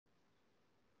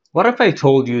What if I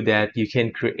told you that you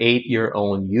can create your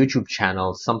own YouTube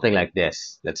channel, something like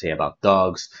this, let's say about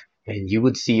dogs, and you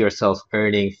would see yourself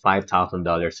earning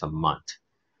 $5,000 a month?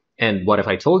 And what if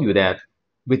I told you that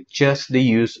with just the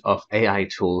use of AI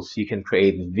tools, you can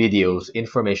create videos,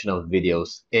 informational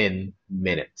videos in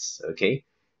minutes, okay?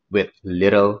 With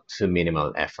little to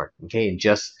minimal effort, okay? In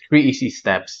just 3 easy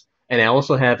steps. And I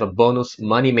also have a bonus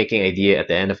money-making idea at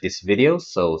the end of this video,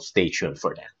 so stay tuned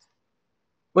for that.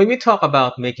 When we talk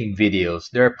about making videos,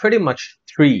 there are pretty much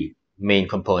three main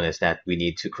components that we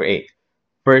need to create.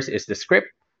 First is the script,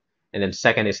 and then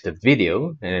second is the video,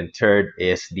 and then third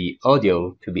is the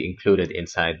audio to be included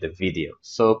inside the video.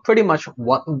 So pretty much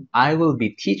what I will be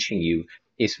teaching you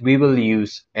is we will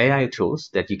use AI tools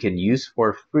that you can use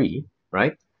for free,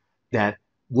 right? That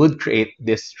would create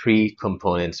these three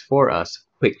components for us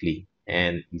quickly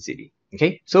and easily.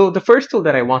 Okay, so the first tool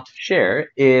that I want to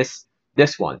share is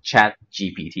this one,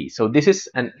 ChatGPT. So this is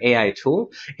an AI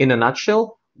tool. In a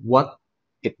nutshell, what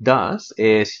it does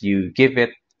is you give it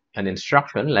an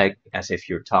instruction, like as if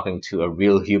you're talking to a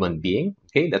real human being,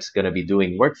 okay, that's going to be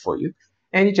doing work for you.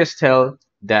 And you just tell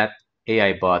that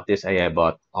AI bot, this AI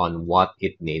bot, on what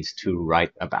it needs to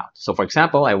write about. So for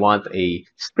example, I want a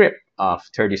script of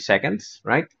 30 seconds,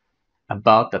 right,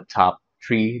 about the top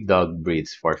three dog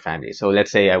breeds for families. So let's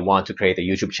say I want to create a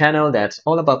YouTube channel that's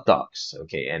all about dogs,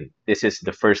 okay, and this is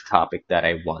the first topic that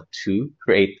I want to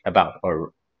create about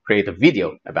or create a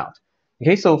video about.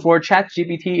 Okay, so for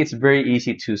ChatGPT, it's very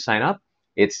easy to sign up.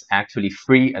 It's actually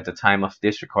free at the time of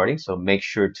this recording, so make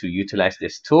sure to utilize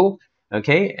this tool.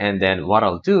 Okay, and then what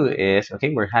I'll do is,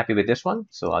 okay, we're happy with this one,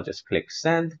 so I'll just click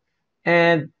send,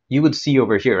 and you would see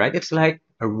over here, right? It's like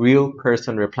a real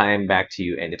person replying back to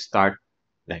you, and it's starting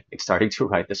to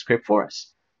write the script for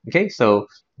us. Okay, so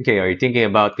okay, are you thinking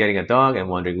about getting a dog and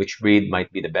wondering which breed might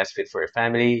be the best fit for your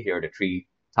family? Here are the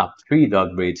top three dog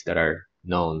breeds that are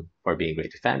known for being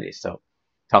great to families. So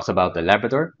talks about the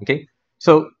Labrador. Okay,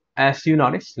 so as you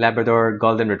notice, Labrador,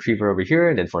 Golden Retriever over here,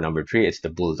 and then for number three, it's the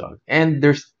Bulldog. And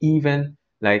there's even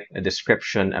like a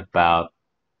description about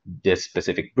this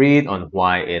specific breed on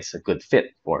why it's a good fit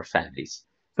for families.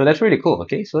 So that's really cool.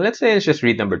 Okay, so let's just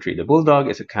read number three. The Bulldog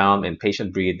is a calm and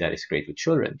patient breed that is great with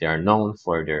children. They are known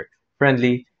for their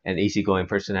friendly and easygoing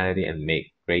personality and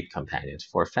make great companions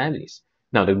for families.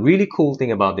 Now, the really cool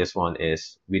thing about this one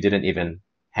is we didn't even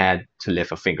had to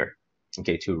lift a finger,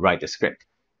 okay, to write the script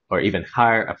or even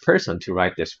hire a person to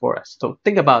write this for us. So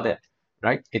think about it,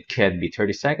 right? It can be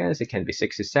 30 seconds, it can be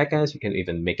 60 seconds, you can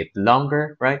even make it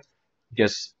longer, right?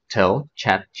 Just tell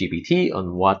ChatGPT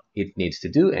on what it needs to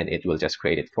do and it will just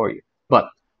create it for you. But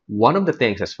one of the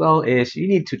things as well is you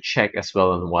need to check as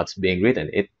well on what's being written.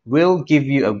 It will give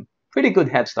you a pretty good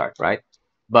head start, right?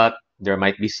 But there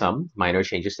might be some minor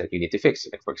changes that you need to fix.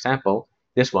 Like for example,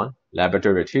 this one,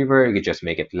 Labrador Retriever, you could just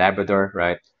make it Labrador,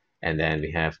 right? And then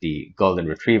we have the Golden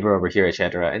Retriever over here,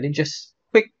 etc. And then just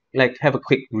have a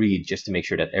quick read just to make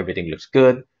sure that everything looks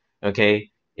good. Okay,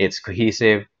 it's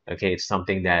cohesive. Okay, it's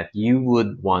something that you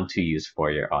would want to use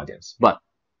for your audience. But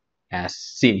as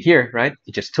seen here, right,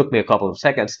 it just took me a couple of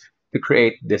seconds to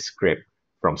create this script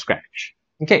from scratch.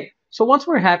 Okay, so once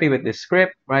we're happy with this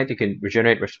script, right, you can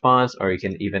regenerate response or you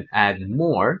can even add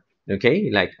more, okay,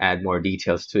 like add more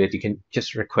details to it. You can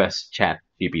just request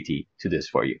ChatGPT to this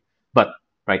for you. But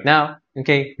right now,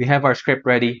 okay, we have our script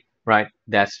ready, right?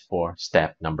 That's for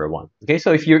step number one. Okay,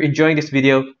 so if you're enjoying this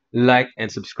video, like and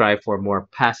subscribe for more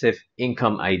passive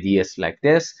income ideas like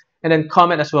this. And then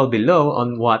comment as well below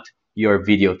on what your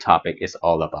video topic is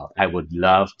all about. I would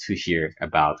love to hear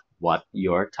about what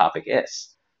your topic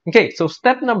is. Okay, so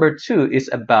step number two is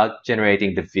about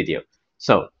generating the video.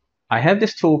 So I have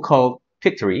this tool called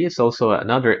Pictory. It's also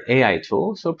another AI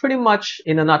tool. So pretty much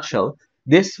in a nutshell,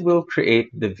 this will create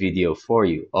the video for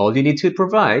you. All you need to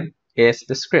provide is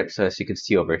the script. So as you can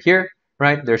see over here,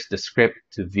 right, there's the script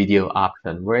to video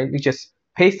option where we just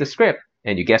paste the script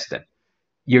and you guessed it.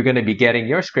 You're going to be getting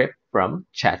your script from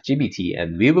ChatGPT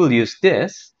and we will use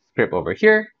this script over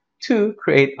here to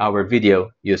create our video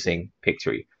using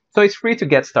Pictory. So it's free to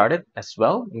get started as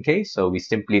well. Okay, so we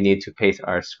simply need to paste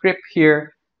our script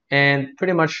here and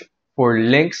pretty much for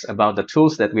links about the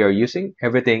tools that we are using,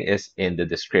 everything is in the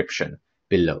description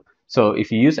below. So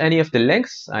if you use any of the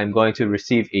links, I'm going to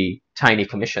receive a tiny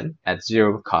commission at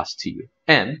zero cost to you.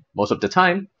 And most of the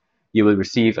time, you will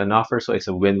receive an offer, so it's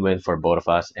a win-win for both of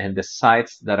us. And the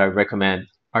sites that I recommend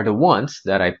are the ones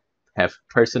that I have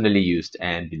personally used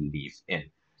and believe in.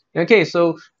 Okay,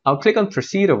 so I'll click on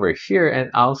proceed over here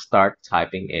and I'll start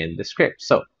typing in the script.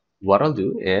 So what I'll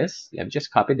do is, let me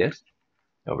just copy this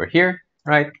over here,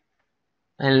 right?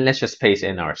 And let's just paste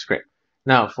in our script.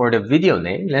 Now for the video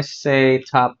name, let's say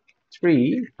top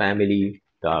 3 family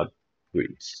dog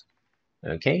breeds.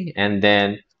 Okay, and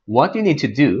then what you need to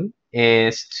do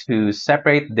is to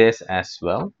separate this as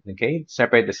well. Okay,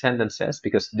 separate the sentences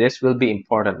because this will be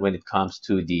important when it comes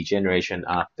to the generation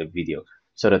of the video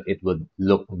so that it would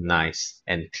look nice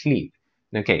and clean.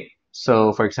 Okay,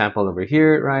 so for example, over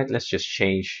here, right, let's just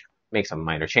make some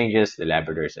minor changes. The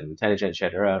Labrador is intelligent,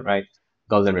 etc., right?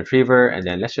 Golden Retriever, and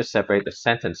then let's just separate the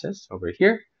sentences over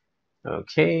here.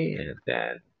 Okay, and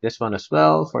then this one as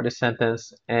well for the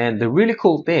sentence. And the really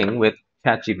cool thing with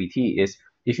ChatGPT is,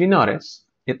 if you notice,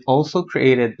 it also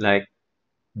created like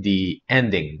the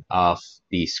ending of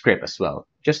the script as well,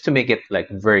 just to make it like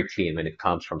very clean when it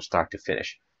comes from start to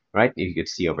finish, right? You could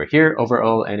see over here,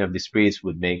 overall, any of these breeds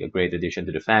would make a great addition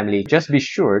to the family. Just be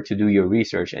sure to do your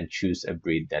research and choose a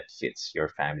breed that fits your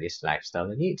family's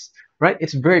lifestyle and needs, right?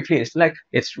 It's very clean. It's like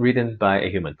it's written by a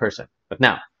human person. But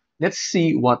now, let's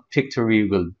see what Pictory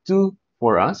will do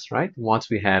for us, right?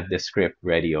 Once we have the script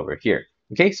ready over here.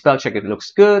 Okay, spell check, it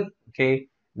looks good. Okay,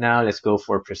 now let's go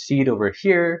for proceed over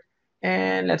here.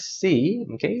 And let's see,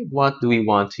 okay, what do we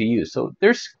want to use? So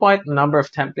there's quite a number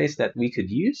of templates that we could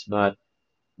use, but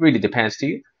really depends to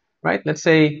you, right? Let's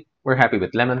say we're happy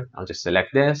with lemon. I'll just select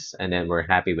this, and then we're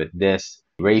happy with this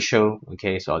ratio.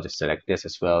 Okay, so I'll just select this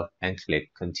as well and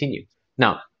click continue.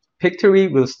 Now, Pictory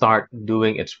will start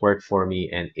doing its work for me,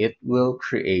 and it will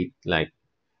create like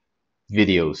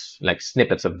videos, like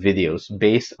snippets of videos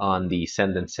based on the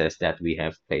sentences that we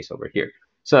have placed over here.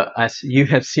 So as you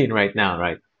have seen right now,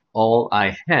 right, all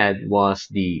I had was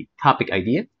the topic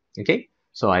idea. Okay,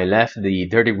 so I left the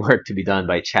dirty work to be done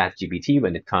by ChatGPT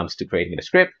when it comes to creating the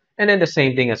script, and then the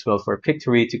same thing as well for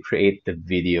Pictory to create the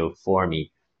video for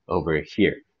me over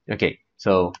here. Okay,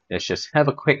 so let's just have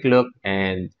a quick look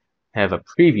and have a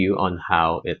preview on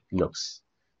how it looks.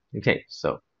 Okay,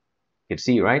 so you can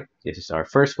see, right? This is our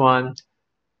first one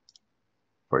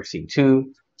for scene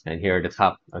 2, and here are the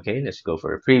top. Okay, let's go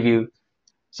for a preview.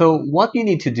 So what you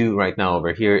need to do right now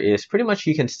over here is pretty much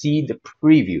you can see the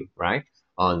preview, right,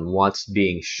 on what's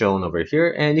being shown over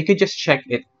here, and you could just check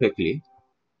it quickly.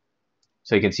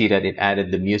 So you can see that it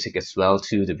added the music as well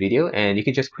to the video, and you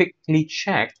can just quickly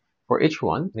check for each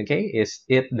one, okay, is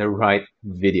it the right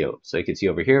video? So you can see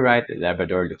over here, right, the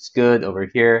Labrador looks good over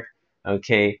here,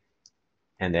 okay,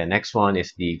 and the next one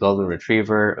is the Golden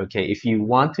Retriever. Okay, if you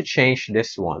want to change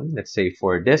this one, let's say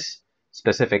for this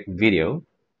specific video,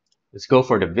 let's go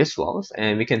for the visuals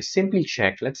and we can simply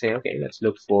check, let's say, okay, let's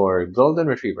look for Golden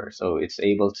Retriever. So it's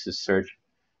able to search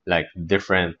like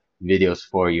different videos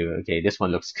for you. Okay, this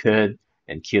one looks good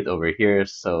and cute over here.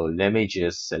 So let me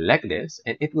just select this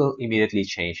and it will immediately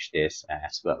change this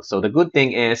as well. So the good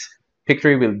thing is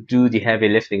Pictory will do the heavy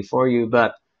lifting for you,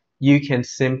 but you can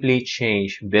simply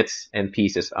change bits and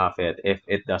pieces of it if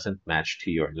it doesn't match to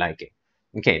your liking.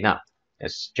 Okay, now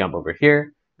let's jump over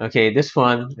here. Okay, this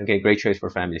one, okay, great choice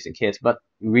for families and kids, but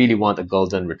we really want a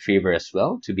Golden Retriever as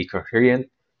well to be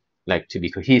coherent, like to be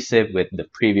cohesive with the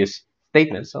previous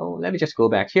statement. So let me just go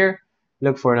back here,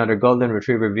 look for another Golden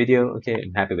Retriever video. Okay,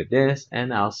 I'm happy with this,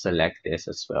 and I'll select this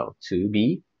as well to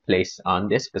be placed on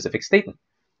this specific statement.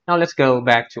 Now let's go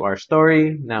back to our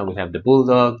story. Now we have the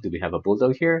bulldog. Do we have a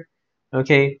bulldog here?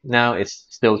 Okay, now it's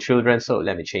still children, so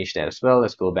let me change that as well.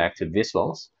 Let's go back to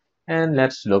visuals, and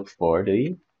let's look for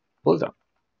the bulldog.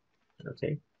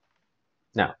 Okay,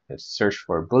 now let's search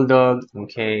for bulldog.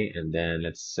 Okay, and then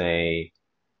let's say,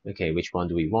 okay, which one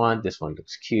do we want? This one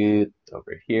looks cute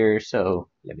over here, so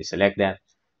let me select that.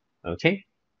 Okay,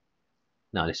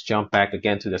 now let's jump back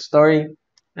again to the story,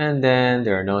 and then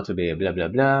there are known to be a blah blah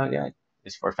blah. Yeah,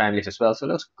 it's for families as well, so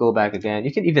let's go back again.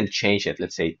 You can even change it.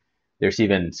 Let's say there's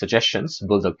even suggestions,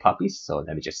 bulldog puppies, so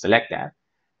let me just select that,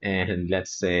 and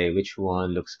let's say which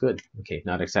one looks good. Okay,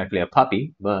 not exactly a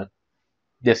puppy, but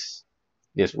this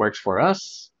works for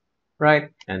us, right?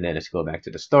 And then let's go back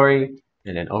to the story.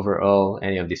 And then overall,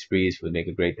 any of these breeds would make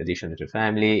a great addition to the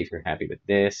family if you're happy with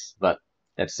this. But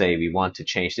let's say we want to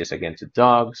change this again to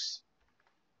dogs,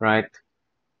 right?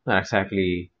 Not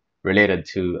exactly related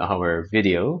to our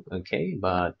video, okay?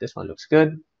 But this one looks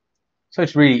good. So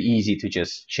it's really easy to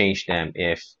just change them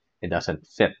if it doesn't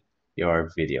fit your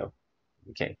video,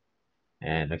 okay?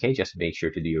 And okay, just make sure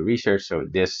to do your research. So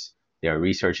this, they are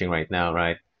researching right now,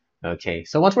 right? Okay,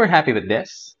 so once we're happy with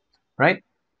this, right?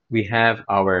 We have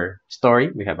our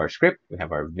story, we have our script, we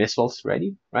have our visuals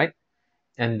ready, right?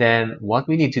 And then what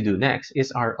we need to do next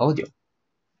is our audio.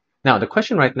 Now, the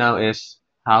question right now is,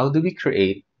 how do we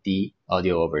create the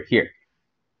audio over here?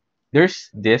 There's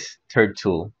this third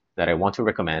tool that I want to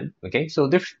recommend, okay? So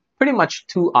there's pretty much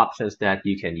two options that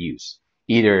you can use.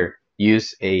 Either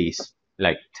use a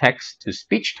like text to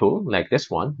speech tool like this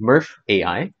one, Murph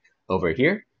AI, over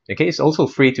here. Okay, it's also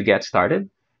free to get started.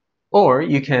 Or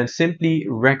you can simply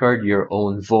record your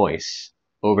own voice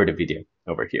over the video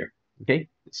over here. Okay,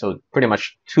 so pretty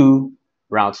much two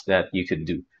routes that you could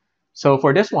do. So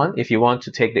for this one, if you want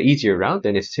to take the easier route,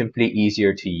 then it's simply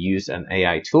easier to use an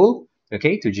AI tool,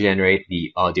 okay, to generate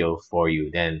the audio for you.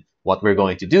 Then what we're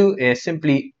going to do is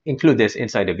simply include this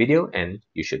inside the video and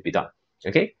you should be done.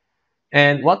 Okay,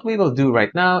 and what we will do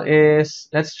right now is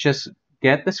let's just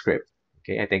get the script.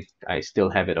 Okay, I think I still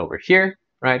have it over here,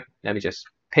 right? Let me just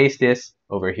paste this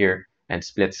over here and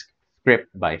split script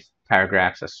by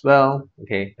paragraphs as well.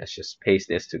 Okay, let's just paste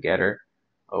this together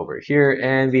over here.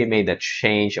 And we made that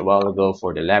change a while ago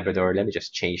for the Labrador. Let me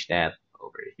just change that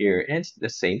over here. And it's the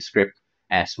same script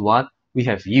as what we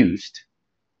have used,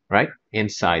 right,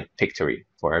 inside Pictory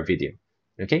for our video.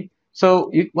 Okay,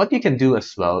 so what you can do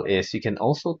as well is you can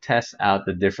also test out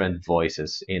the different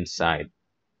voices inside,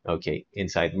 okay,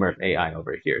 inside Murph AI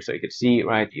over here. So you can see,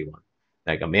 right, you want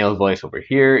like a male voice over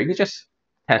here. You can just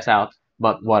test out.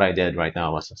 But what I did right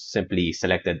now was simply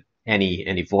selected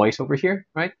any voice over here,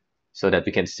 right? So that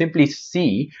we can simply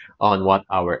see on what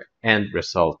our end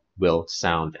result will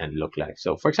sound and look like.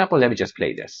 So for example, let me just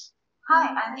play this. Hi,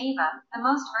 I'm Ava, the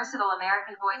most versatile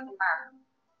American voice in Murph.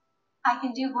 I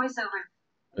can do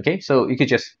voiceover. Okay, so you could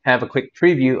just have a quick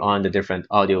preview on the different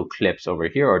audio clips over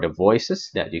here or the voices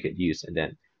that you could use. And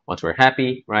then once we're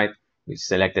happy, right, we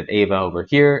selected Ava over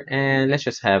here and let's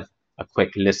just have a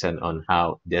quick listen on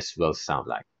how this will sound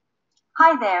like.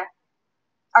 Hi there.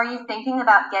 Are you thinking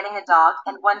about getting a dog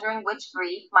and wondering which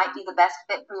breed might be the best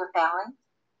fit for your family?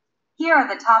 Here are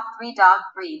the top 3 dog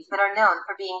breeds that are known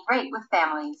for being great with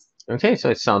families. Okay, so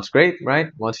it sounds great, right?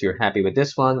 Once you're happy with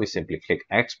this one, we simply click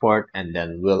export and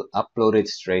then we'll upload it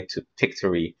straight to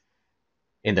Pictory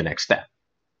in the next step.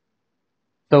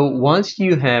 So once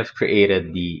you have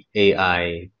created the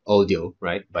AI audio,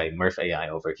 right, by Murph AI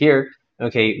over here,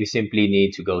 okay, we simply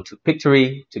need to go to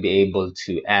Pictory to be able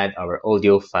to add our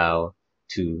audio file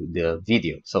to the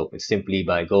video. So it's simply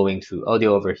by going to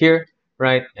audio over here,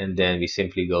 right, and then we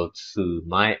simply go to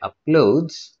My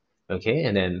Uploads, okay,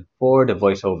 and then for the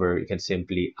voiceover, you can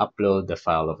simply upload the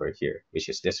file over here, which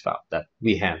is this file that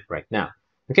we have right now.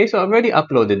 Okay, so I've already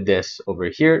uploaded this over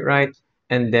here, right?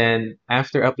 And then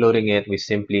after uploading it, we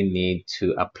simply need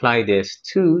to apply this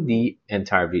to the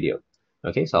entire video.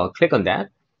 Okay, so I'll click on that.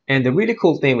 And the really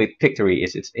cool thing with Pictory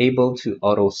is it's able to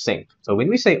auto sync. So when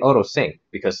we say auto sync,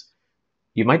 because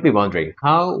you might be wondering,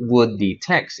 how would the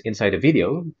text inside the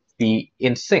video be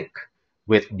in sync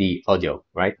with the audio,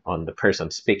 right, on the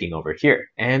person speaking over here?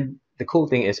 And the cool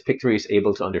thing is Pictory is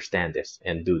able to understand this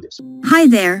and do this. Hi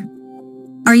there.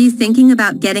 Are you thinking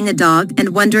about getting a dog and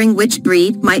wondering which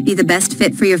breed might be the best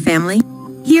fit for your family?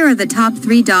 Here are the top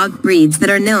 3 dog breeds that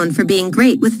are known for being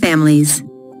great with families.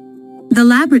 The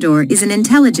Labrador is an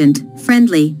intelligent,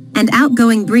 friendly, and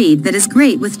outgoing breed that is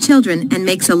great with children and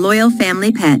makes a loyal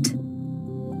family pet.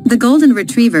 The Golden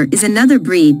Retriever is another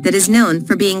breed that is known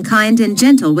for being kind and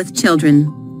gentle with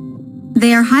children.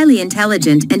 They are highly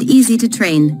intelligent and easy to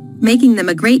train, making them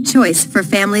a great choice for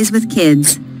families with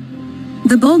kids.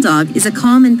 The Bulldog is a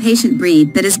calm and patient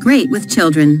breed that is great with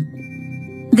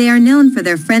children. They are known for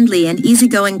their friendly and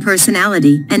easygoing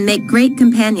personality and make great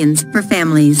companions for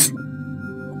families.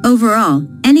 Overall,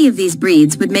 any of these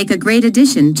breeds would make a great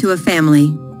addition to a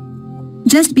family.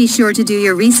 Just be sure to do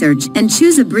your research and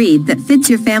choose a breed that fits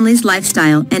your family's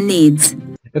lifestyle and needs.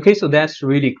 Okay, so that's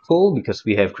really cool because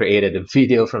we have created a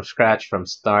video from scratch from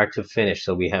start to finish.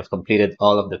 So we have completed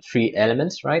all of the 3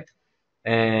 elements, right?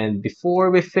 And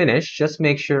before we finish, just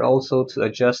make sure also to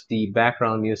adjust the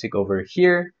background music over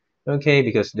here, okay?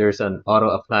 Because there's an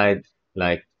auto-applied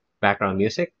like background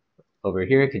music over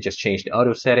here. You can just change the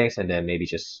auto settings and then maybe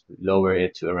just lower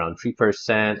it to around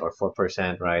 3% or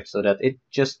 4%, right? So that it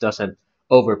just doesn't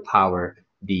overpower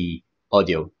the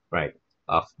audio, right,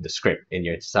 of the script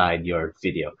inside your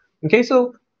video. Okay,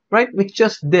 so right with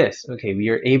just this, okay, we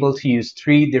are able to use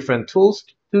 3 different tools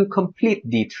to complete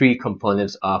the 3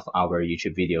 components of our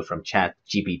YouTube video, from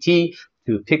ChatGPT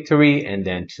to Pictory and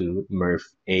then to Murph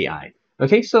AI.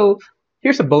 Okay, so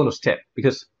here's a bonus tip,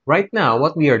 because right now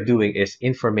what we are doing is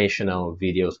informational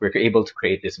videos. We're able to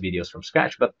create these videos from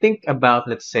scratch, but think about,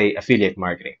 let's say, affiliate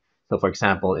marketing. So for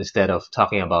example, instead of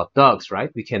talking about dogs, right,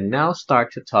 we can now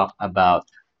start to talk about,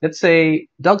 let's say,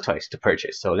 dog toys to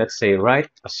purchase. So let's say write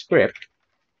a script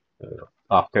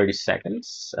of 30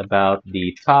 seconds about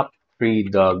the top 3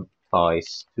 dog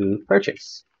toys to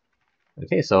purchase.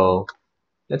 Okay, so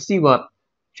let's see what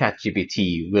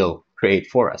ChatGPT will create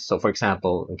for us. So for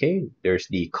example, okay, there's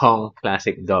the Kong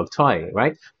classic dog toy,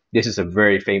 right? This is a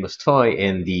very famous toy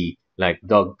in the like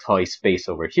dog toy space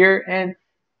over here, and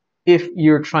if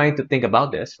you're trying to think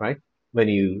about this, right? When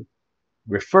you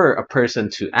refer a person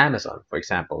to Amazon, for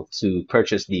example, to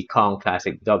purchase the Kong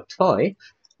Classic Dog toy,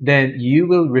 then you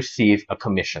will receive a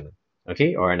commission,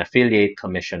 okay, or an affiliate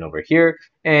commission over here.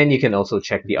 And you can also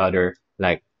check the other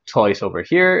like toys over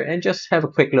here and just have a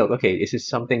quick look. Okay, this is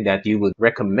something that you would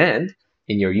recommend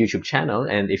in your YouTube channel.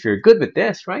 And if you're good with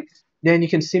this, right, then you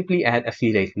can simply add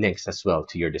affiliate links as well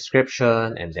to your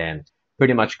description and then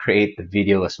pretty much create the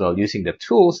video as well using the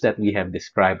tools that we have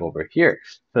described over here.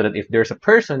 So that if there's a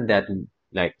person that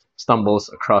like stumbles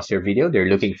across your video, they're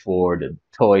looking for the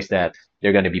toys that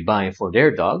they're going to be buying for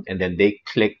their dog, and then they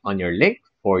click on your link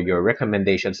for your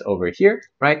recommendations over here,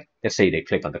 right? Let's say they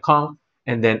click on the Kong,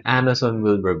 and then Amazon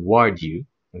will reward you,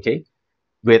 okay,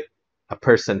 with a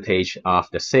percentage of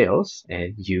the sales,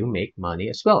 and you make money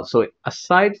as well. So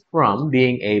aside from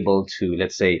being able to,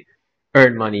 let's say,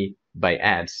 earn money by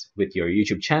ads with your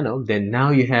YouTube channel, then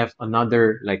now you have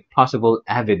another like possible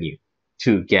avenue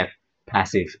to get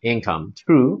passive income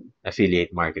through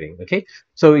affiliate marketing. Okay,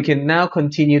 so we can now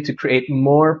continue to create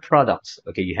more products.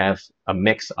 Okay, you have a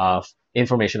mix of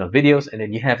informational videos, and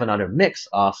then you have another mix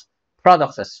of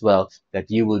products as well that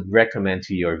you would recommend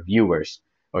to your viewers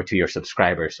or to your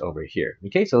subscribers over here.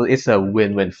 Okay, so it's a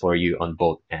win-win for you on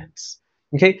both ends.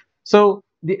 Okay, so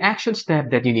the action step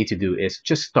that you need to do is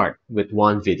just start with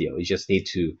one video. You just need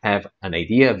to have an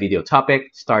idea, a video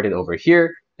topic, start it over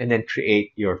here, and then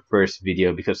create your first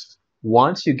video, because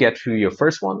once you get through your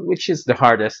first one, which is the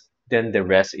hardest, then the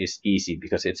rest is easy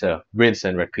because it's a rinse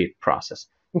and repeat process.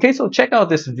 Okay, so check out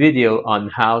this video on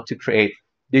how to create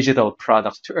digital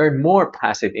products to earn more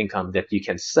passive income that you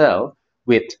can sell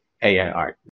with AI art.